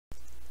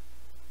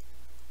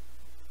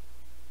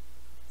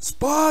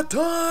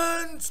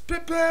Spartans,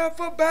 prepare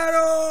for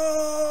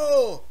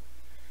battle!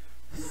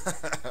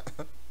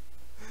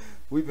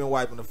 We've been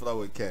wiping the floor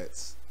with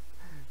cats.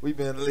 We've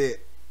been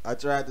lit. I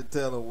tried to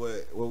tell them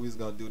what we was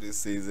going to do this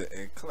season,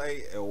 and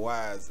Clay and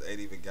Wise ain't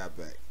even got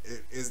back.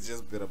 It's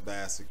just been a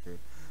massacre.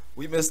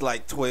 We missed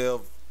like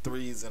 12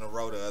 threes in a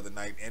row the other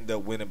night, end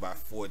up winning by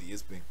 40.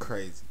 It's been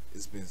crazy.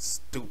 It's been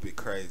stupid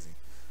crazy.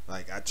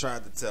 Like, I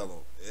tried to tell them.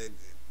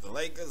 The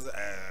Lakers...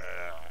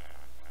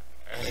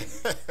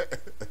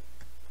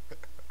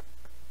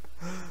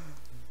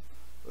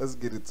 Let's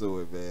get into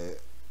it, man.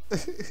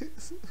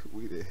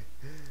 we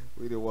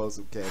didn't want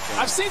some cash.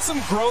 I've seen some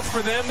growth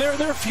for them.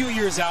 They're a few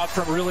years out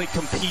from really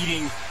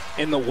competing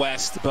in the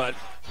West, but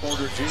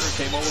Porter Jr.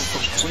 came over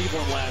from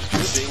Cleveland last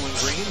year. Jalen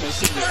Green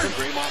missing there.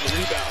 Draymond the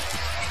rebound.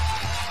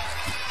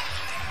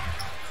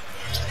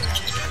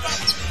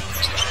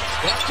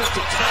 That's just a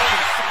turn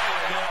and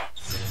fire now.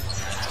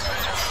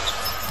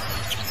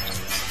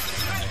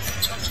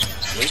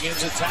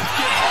 Wiggins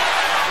attacking.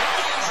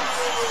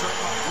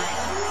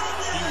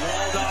 He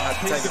walled off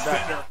his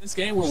defender. This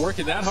game, we're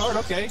working that hard.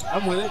 Okay,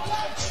 I'm with it.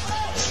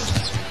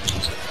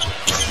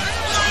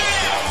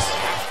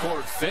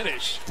 Court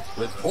finish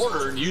with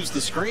Porter and used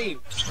the screen.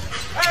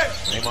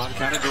 Draymond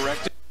kind of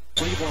directed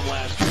Cleveland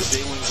last year.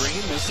 Jalen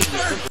Green missing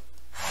there.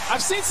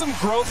 I've seen some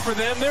growth for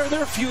them.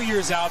 They're a few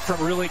years out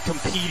from really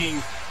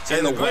competing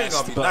in the West.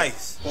 Gonna be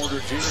nice. Porter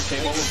Jr.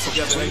 came over from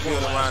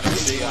Cleveland last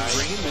year. Jalen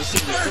Green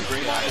missing there.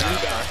 Draymond the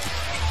rebound.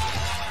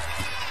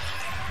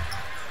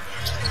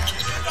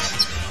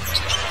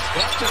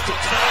 That's just a turn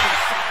and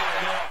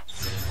fire now.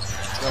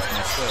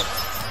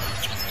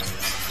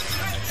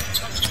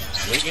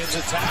 Wiggins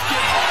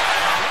attacking.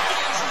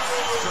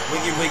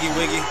 Wiggy. He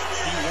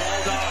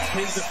walled off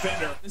his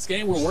defender. This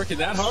game, we're working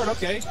that hard.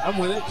 Okay, I'm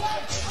with it.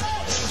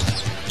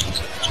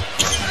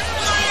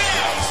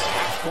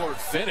 Court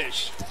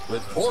finish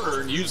with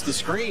Porter and used the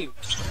screen.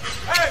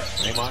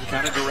 Draymond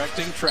kind of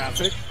directing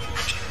traffic.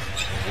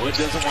 Wood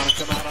doesn't want to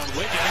come out on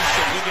Wiggins,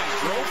 so Wiggins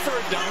throw for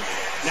a dunk.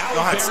 Now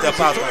don't have to step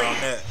out there on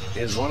that.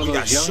 Is one of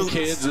those young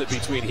kids that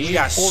between he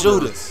and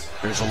Porter,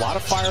 there's a lot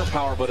of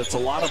firepower, but it's a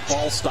lot of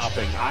ball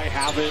stopping. I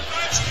have it.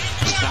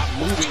 He's not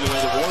moving the way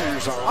the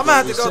Warriors are. I'm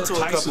going to have to go to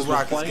a couple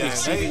Rockets games.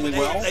 Exceedingly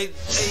well. They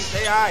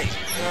all right.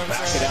 You know what I'm saying?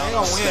 Back it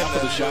out. Step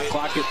of the shot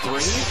clock at 3.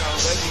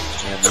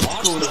 And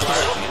lost the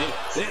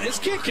target. This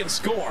kid can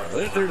score.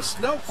 There's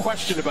no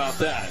question about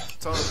that.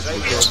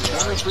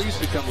 Corner threes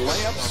become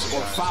layups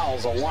or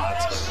fouls a lot.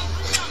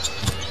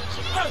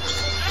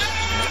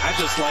 I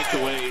just like the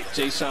way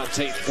Jason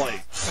Tate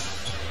plays.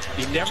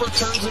 He never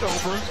turns it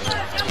over.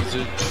 He's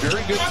a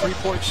very good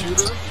three-point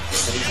shooter,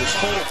 and he's a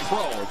total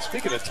pro. And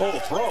speaking of total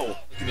pro,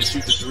 He can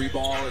shoot the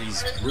 3-ball.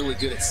 He's really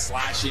good at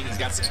slashing. He's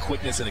got some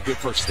quickness and a good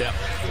first step.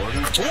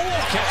 Jordan Poole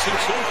catching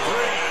 2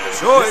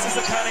 3. Sure. This is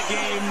the kind of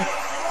game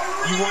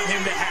you want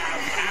him to have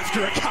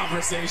after a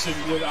conversation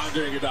with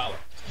Andre Iguodala.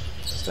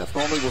 Steph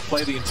normally will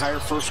play the entire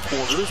first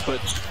quarters, but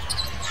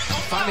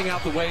finding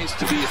out the ways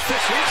to be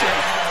efficient.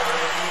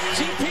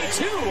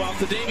 GP2 off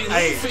the Damian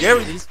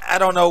Lillard. I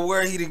don't know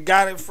where he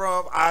got it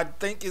from. I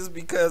think it's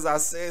because I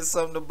said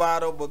something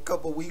about him a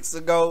couple weeks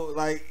ago.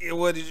 Like,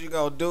 what did you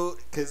gonna do?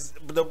 Because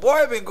the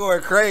boy been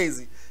going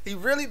crazy. He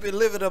really been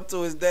living up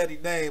to his daddy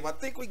name. I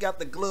think we got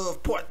the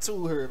glove part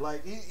 2 here.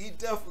 Like, he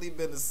definitely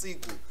been a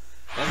sequel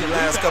in the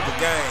last couple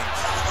games.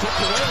 I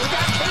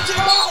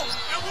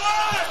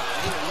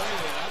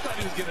thought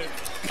he was gonna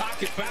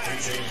cock it back.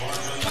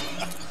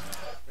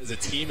 As a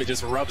team, it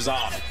just rubs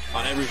off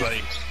on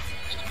everybody.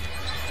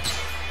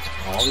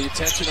 All the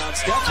attention on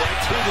Steph right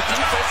through the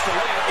defense.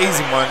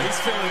 Easy money. He's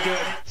feeling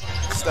good.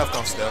 Steph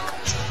don't Steph.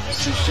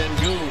 This is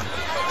Şengün.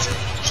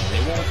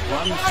 They won't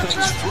run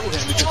things through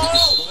him because he can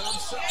score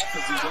himself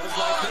as he goes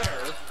right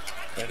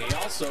there. And he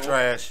also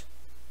Trash.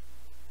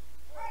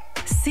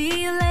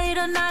 See you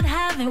later, not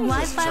having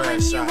Wi-Fi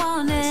when you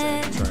want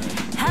it.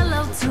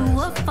 Hello to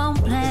a phone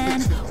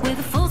plan with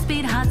a full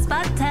speed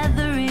hotspot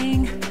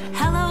tethering.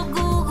 Hello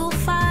Google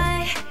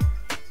Fi.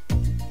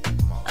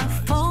 A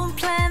phone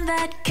plan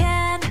that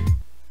can.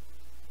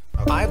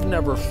 I've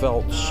never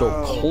felt so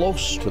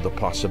close to the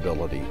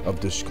possibility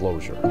of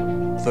disclosure.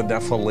 The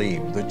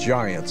Nephilim, the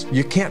Giants,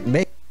 you can't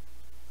make.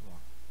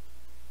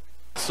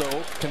 So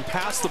can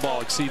pass the ball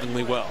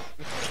exceedingly well.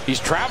 He's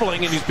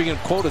traveling and he's being a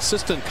quote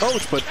assistant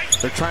coach, but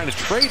they're trying to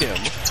trade him.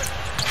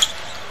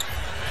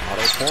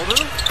 Otto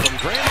Porter from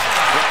Draymond,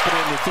 dropping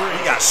in the 3.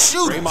 He got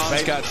shooters, Draymond's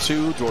baby. got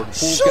 2, Jordan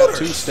Poole's got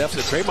 2, Steph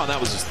and Draymond, that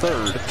was his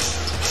 3rd.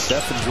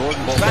 Steph and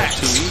Jordan both got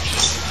 2 each.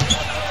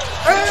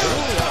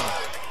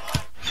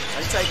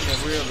 They taking it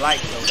real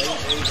light though. They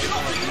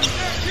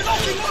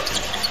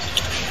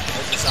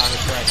just out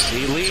here practicing.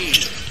 He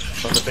leads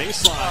from the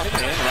baseline and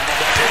right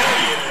back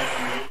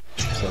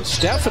in. So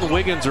Steph and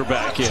Wiggins are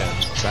back in.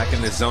 Back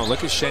in the zone.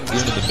 Look at Şengün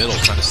in the middle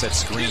trying to set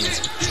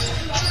screens.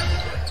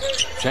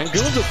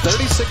 Şengün's a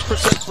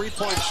 36%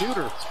 three-point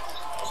shooter.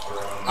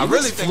 I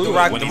really think the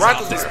Rockets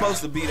were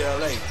supposed to beat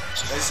LA. They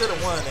should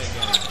have won that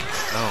game.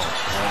 No,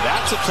 and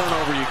that's a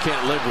turnover you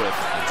can't live with.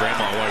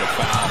 Draymond wanted a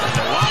foul. And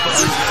the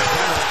Rockets is going to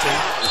penalty.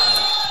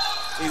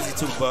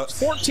 $2.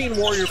 14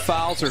 Warrior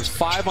fouls. There's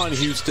 5 on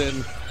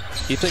Houston.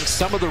 He thinks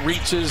some of the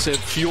reaches have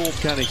fueled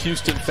kind of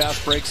Houston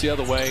fast breaks the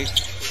other way.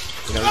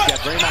 You know, he's got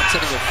Draymond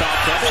sitting with foul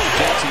trouble.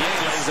 GETTN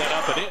lays that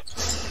up and in.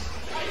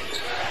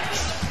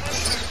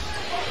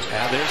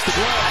 And there's the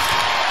glove.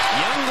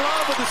 Young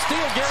glove with the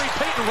steal. Gary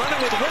Payton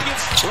running with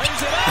Wiggins.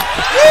 Lays it up.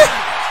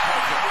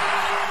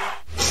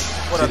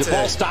 The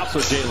ball stops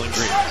with Jalen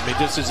Green. I mean,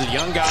 this is a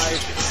young guy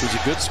who's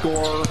a good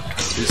scorer,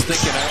 who's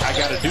thinking, I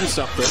got to do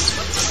something.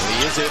 And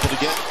he is able to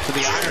get to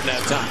the iron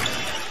that time.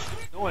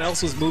 No one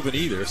else is moving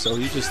either, so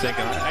he's just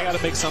thinking, I got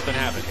to make something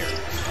happen here.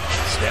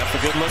 Steph, a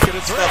good look at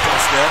it. Steph on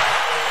Steph.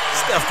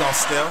 Steph gonna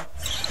Steph.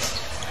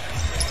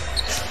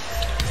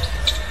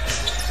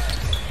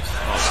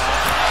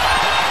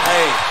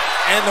 Hey,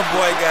 and the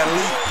boy got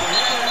leaked.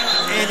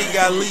 And he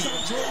got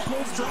leaked.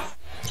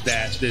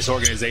 That this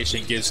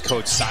organization gives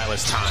Coach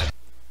Silas time.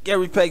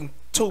 Gary Payton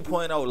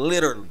 2.0,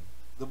 literally.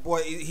 The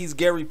boy, he's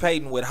Gary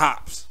Payton with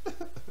hops.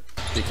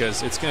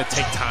 Because it's going to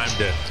take time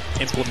to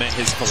implement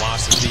his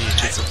philosophy and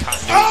get some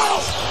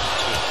continuity.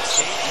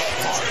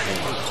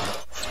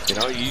 You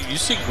know, you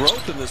see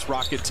growth in this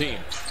Rocket team.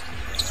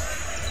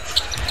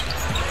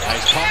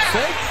 Nice pump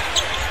fake.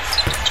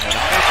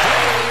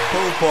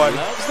 Pool party.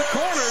 Loves the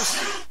corners.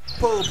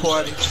 Pool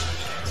party.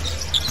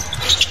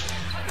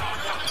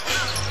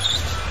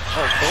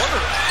 Oh,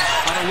 Porter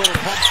on a little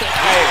pump fake.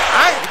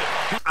 Hey,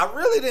 I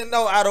really didn't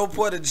know Otto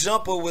Porter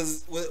jumper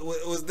was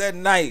that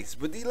nice,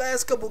 but these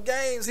last couple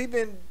games he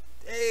been,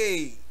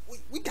 hey,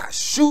 we got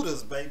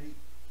shooters, baby.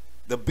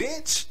 The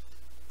bench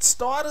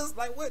starters,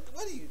 like what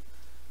do you?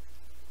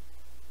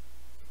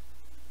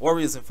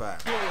 Warriors in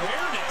 5.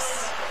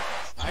 Awareness.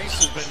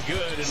 Ice has been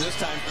good, and this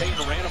time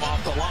Payton ran him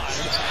off the line.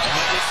 And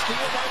then the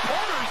steal by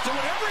Porter. He's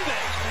doing everything.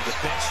 And the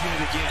bench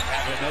unit again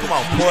having another. Come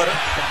on, Porter.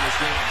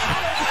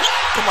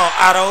 Come on,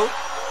 Otto.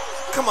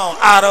 Come on,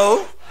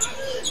 Otto.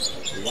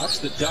 Watch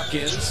the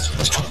duck-ins.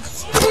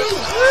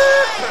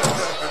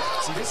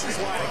 See, this is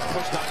why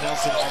Coach Don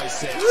Nelson always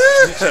said,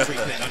 switch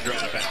everything under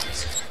the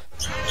bounds.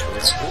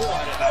 Pull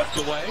on it knocked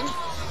away.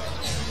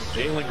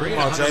 Jalen Green,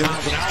 100 miles an hour.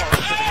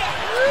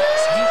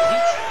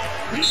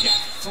 He's got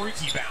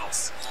freaky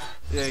bounce.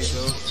 Yeah, you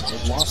do.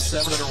 They've lost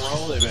 7 in a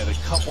row. They've had a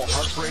couple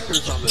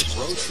heartbreakers on this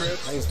road trip.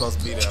 I ain't supposed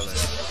to be there, man.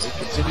 They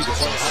continue to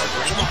play hard.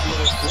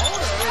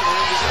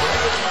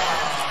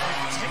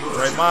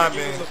 Draymond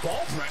been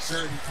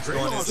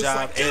doing his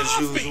job as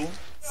usual.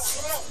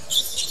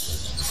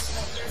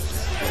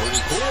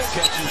 Poole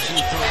catching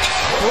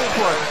Pool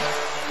party.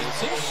 Is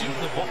he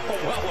shooting the ball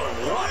well or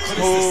what?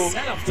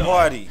 Pool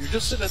party. You're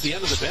just sitting at the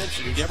end of the bench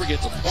and you never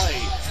get to play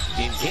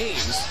in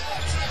games.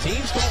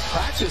 Teams don't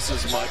practice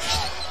as much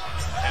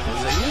as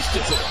they used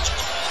to do.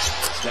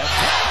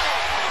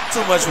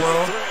 Too much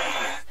room.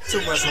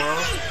 Too much room.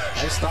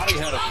 I just thought he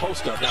had a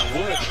post up. Now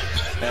Wood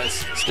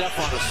has Steph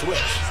on a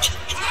switch.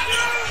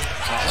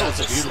 That was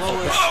a beautiful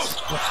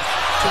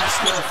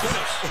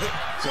finish.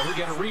 So we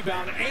get a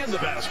rebound and the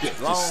basket.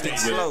 Long and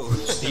slow.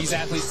 These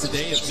athletes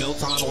today have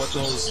built on what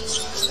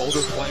those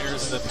older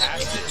players in the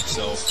past did.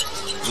 So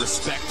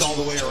respect all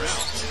the way around.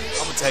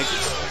 I'm going to take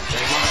it.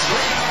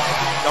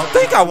 Don't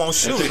think I won't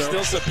shoot There's it.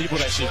 still some people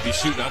that should be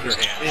shooting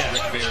underhand. Yeah.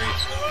 Rick Barry.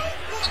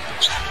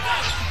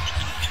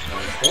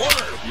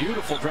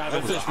 Beautiful drive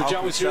and finish, but you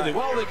always hear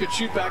well, they could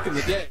shoot back in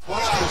the day.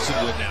 Watch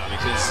Christian Wood now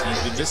because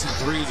he's been missing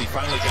threes. He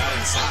finally got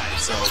inside,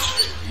 so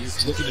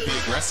he's looking to be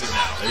aggressive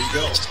now. There you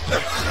go.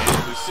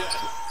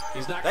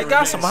 He's not They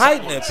got some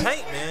height in their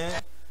paint,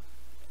 man.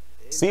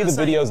 See the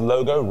video's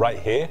logo right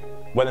here?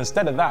 Well,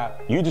 instead of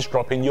that, you just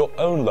drop in your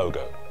own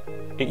logo.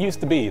 It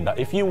used to be that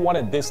if you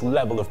wanted this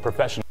level of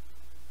professional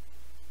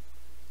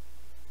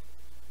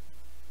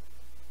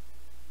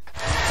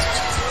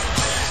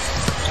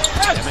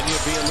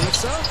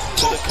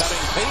to the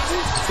cutting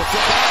Payton.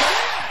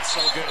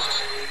 So good.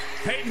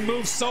 Payton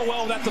moves so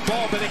well at the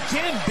ball, but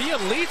again,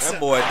 Bielitsa. That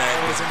boy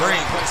name is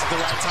Green. Place at the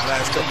right time.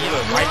 Last couple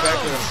of right back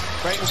there.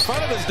 Right in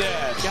front of his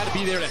dad. Got to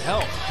be there to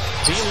help.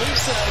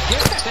 Bielitsa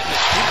again.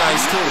 He's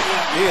nice too.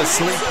 He is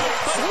sleeping.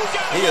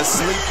 He is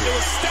sleeping. It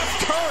was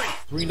Steph Curry.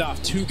 Greened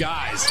off 2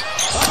 guys.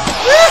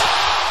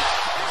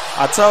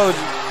 I told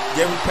you,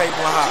 Gary Payton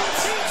with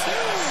hops.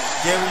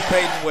 Gary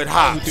Payton with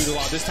hops.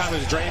 This time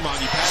it was Draymond.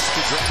 You pass it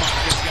to Draymond.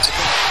 I guess you got to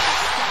go.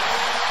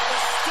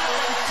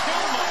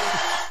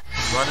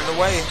 Running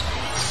away.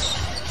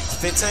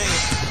 15.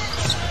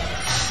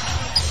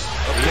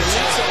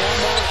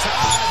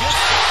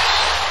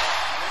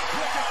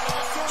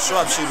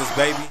 Sharpshooters,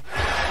 baby.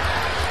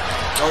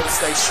 Golden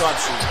State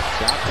sharpshooter.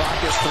 Shot clock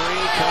is 3.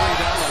 Curry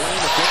down the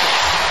lane.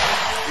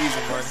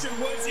 Easy money.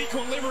 Wood's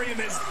equilibrium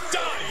is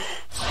done.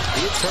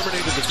 He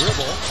terminated the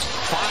dribble.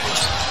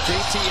 Finds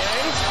JTA.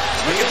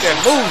 Look at that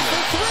movement.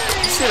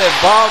 You see that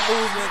ball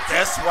movement?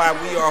 That's why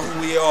we are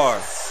who we are.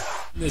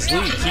 This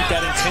lead, keep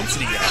that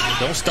intensity up.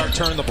 Don't start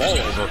turning the ball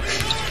over.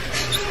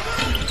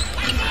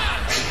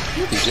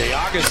 DJ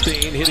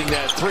Augustine hitting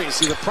that 3.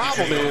 See, the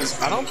problem is,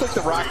 I don't think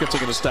the Rockets are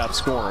going to stop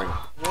scoring.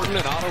 Gordon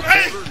and Otto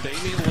Porter,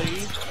 Damian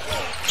Lee.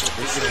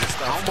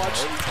 How much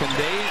can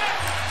they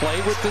play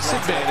with this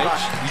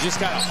advantage. You just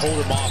got to hold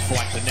him off for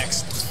like the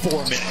next 4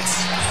 minutes.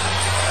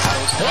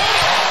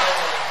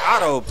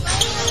 Auto.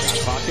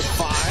 Pocket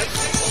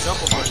 5.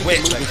 Jump over. Wait.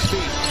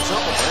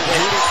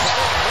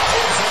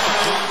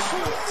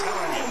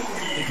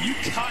 If you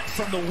cut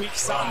from the weak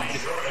side,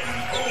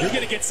 you're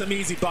going to get some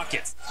easy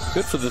buckets.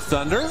 Good for the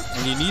Thunder.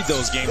 And you need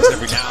those games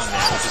every now and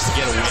then just to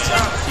get a win.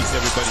 Keeps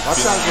everybody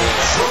Watch out,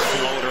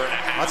 feeling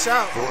man. Watch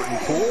out. Jordan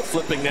Poole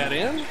flipping that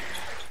in.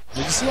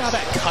 Did you see how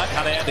that cut,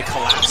 how they had to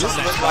collapse on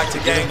that Looked cut like to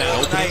the get game him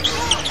that tonight.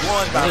 opening?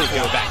 Won by Really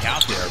go back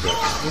out there, but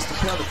Mr.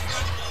 Pelicans.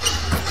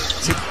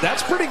 See, that's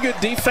pretty good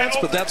defense,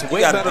 but that's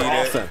way gotta better beat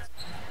it. offense.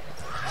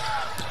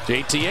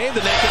 JTA,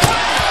 the naked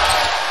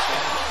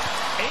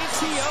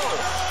ATO.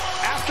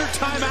 After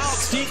timeout,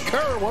 Steve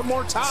Kerr one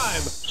more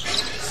time.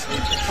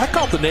 I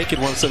called the naked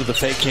one instead of the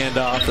fake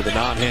handoff or the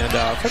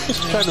non-handoff. I'm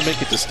just trying to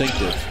make it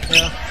distinctive.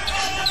 yeah,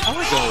 I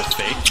would go with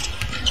fake.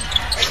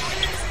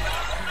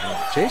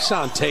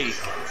 Jason Tate,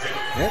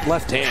 that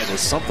left hand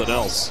is something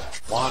else.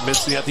 Juan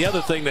missing it. The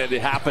other thing that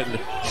happened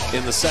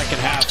in the second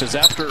half is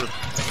after a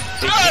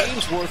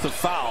game's worth of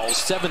fouls,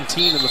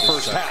 17 in the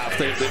first half,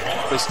 they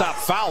stopped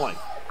fouling.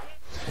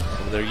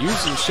 And they're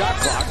using shot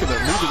clock and they're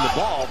moving the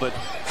ball, but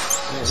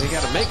they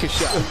got to make a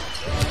shot.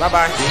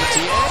 Bye-bye.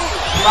 DTA.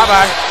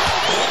 Bye-bye.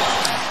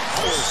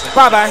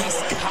 Bye-bye.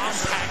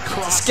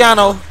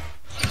 Scano.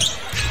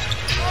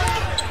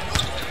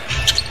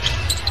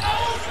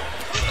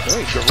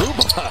 Hey,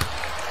 Garuba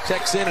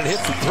checks in and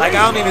hits the three. Like,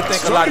 I don't even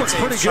think a lot of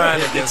Pretty teams good.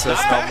 trying against us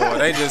no more.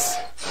 They just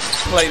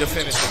play to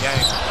finish the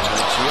game.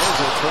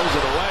 Chioza throws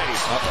it away.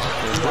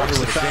 Brooks,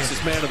 the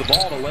fastest man of the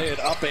ball, to lay it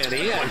up and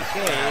in.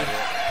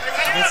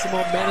 Get some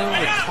momentum.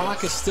 The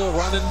clock is still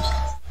running.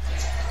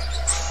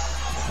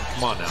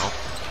 Come on now.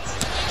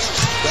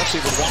 Especially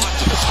with Juan.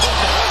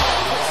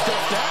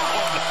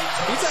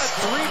 He's had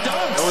 3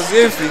 dunks. That was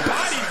iffy.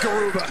 Bodied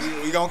Garuba.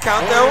 We gonna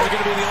count that They're one?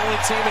 going to be the only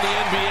team in the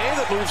NBA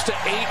that moves to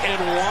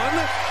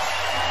 8-1.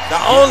 The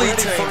only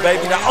team,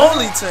 baby. The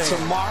only team.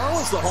 Tomorrow,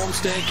 as the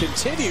homestand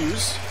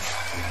continues,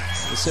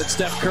 they said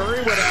Steph Curry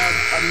would have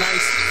a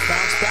nice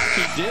bounce back.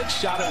 He did.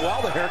 Shot it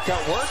well. The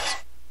haircut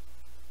worked.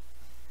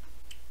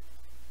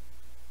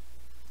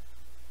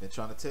 Been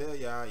trying to tell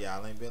y'all.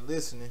 Y'all ain't been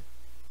listening.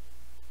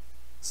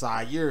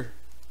 Sire.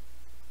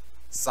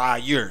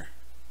 See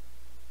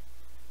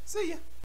ya.